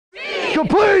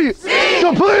Complete!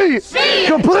 Complete!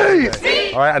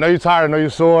 Complete! All right, I know you're tired, I know you're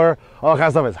sore, all that kind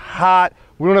of stuff. It's hot.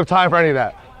 We don't have time for any of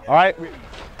that. All right?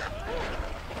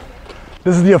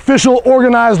 This is the official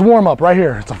organized warm-up right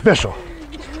here. It's official.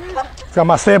 It's got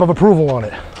my stamp of approval on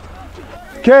it.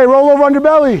 Okay, roll over on your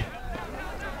belly.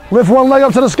 Lift one leg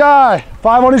up to the sky.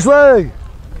 5 on each leg.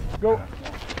 Go.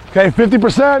 Okay,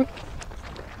 50%.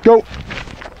 Go.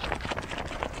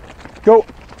 Go.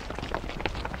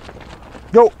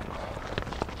 Go.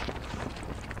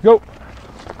 Go.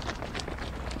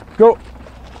 Go.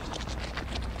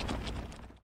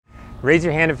 Raise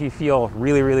your hand if you feel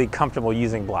really, really comfortable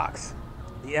using blocks.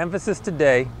 The emphasis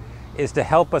today is to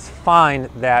help us find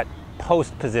that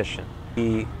post position.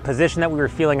 The position that we were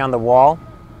feeling on the wall,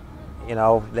 you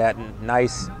know, that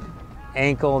nice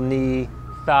ankle, knee,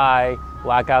 thigh,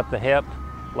 lock out the hip,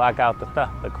 lock out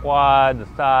the quad, the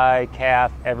thigh,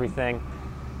 calf, everything.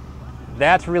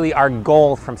 That's really our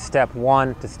goal from step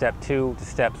 1 to step 2 to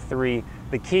step 3.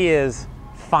 The key is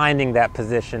finding that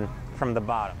position from the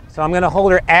bottom. So I'm gonna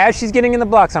hold her as she's getting in the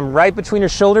blocks. I'm right between her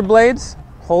shoulder blades,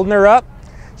 holding her up.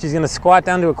 She's gonna squat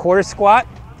down to a quarter squat,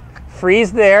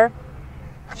 freeze there.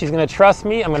 She's gonna trust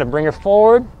me. I'm gonna bring her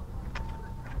forward.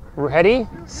 Ready,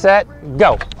 set,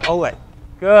 go. Ole.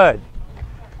 Good.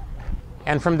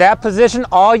 And from that position,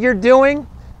 all you're doing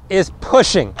is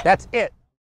pushing. That's it.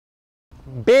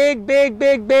 Big, big,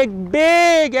 big, big,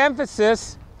 big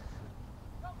emphasis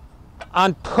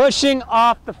on pushing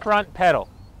off the front pedal.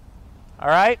 All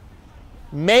right?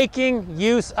 Making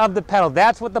use of the pedal.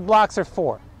 That's what the blocks are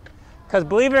for. Because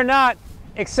believe it or not,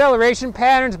 acceleration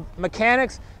patterns,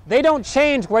 mechanics, they don't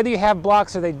change whether you have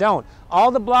blocks or they don't.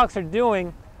 All the blocks are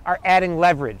doing are adding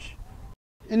leverage.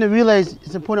 In the relays,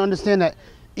 it's important to understand that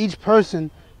each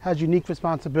person has unique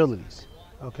responsibilities,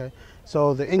 okay?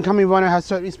 So the incoming runner has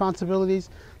certain responsibilities,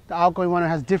 the outgoing runner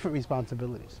has different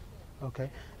responsibilities, okay?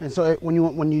 And so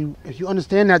if you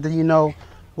understand that, then you know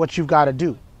what you've got to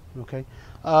do, okay?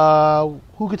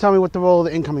 Who can tell me what the role of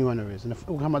the incoming runner is? And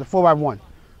we'll come about the 4x1.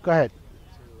 Go ahead.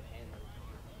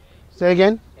 Say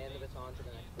again? Hand the baton to the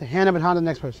next person. To hand the baton to the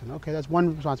next person. Okay, that's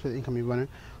one responsibility of the incoming runner.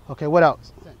 Okay, what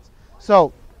else?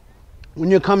 So, when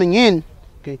you're coming in,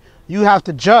 okay, you have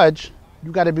to judge.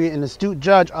 You got to be an astute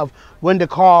judge of when to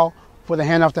call for the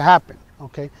handoff to happen.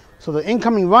 Okay, so the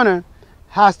incoming runner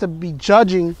has to be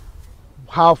judging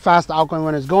how fast the outgoing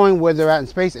runner is going, where they're at in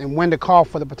space, and when to call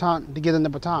for the baton, to give them the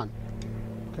baton.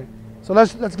 Okay, so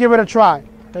let's give it a try.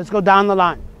 Let's go down the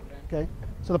line. Okay,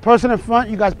 so the person in front,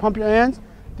 you guys pump your hands,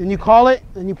 then you call it,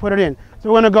 then you put it in. So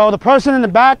we're gonna go the person in the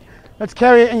back. Let's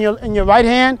carry it in your right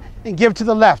hand and give to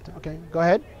the left. Okay, go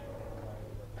ahead.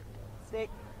 Stick.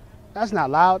 That's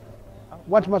not loud.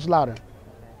 Much louder.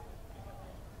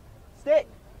 Stick.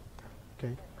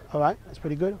 Okay, all right, that's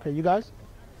pretty good. Okay, you guys?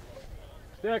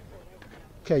 Stick.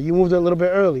 Okay, you moved it a little bit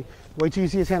early. Wait till you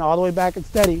see his hand all the way back and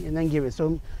steady, and then give it.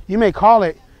 So you may call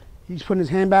it. He's putting his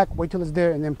hand back, wait till it's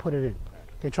there, and then put it in.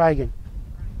 Okay, try again.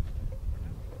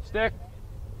 Stick.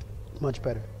 Much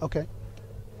better. Okay.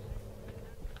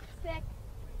 Stick.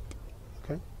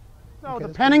 Okay. So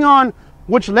depending on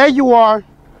which leg you are,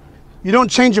 you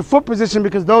don't change your foot position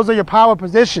because those are your power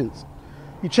positions.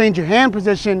 You change your hand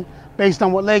position based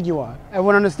on what leg you are.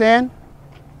 Everyone understand?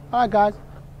 All right, guys.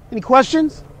 Any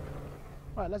questions?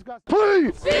 All right, let's go.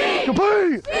 Complete!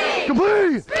 Complete!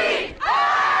 Complete!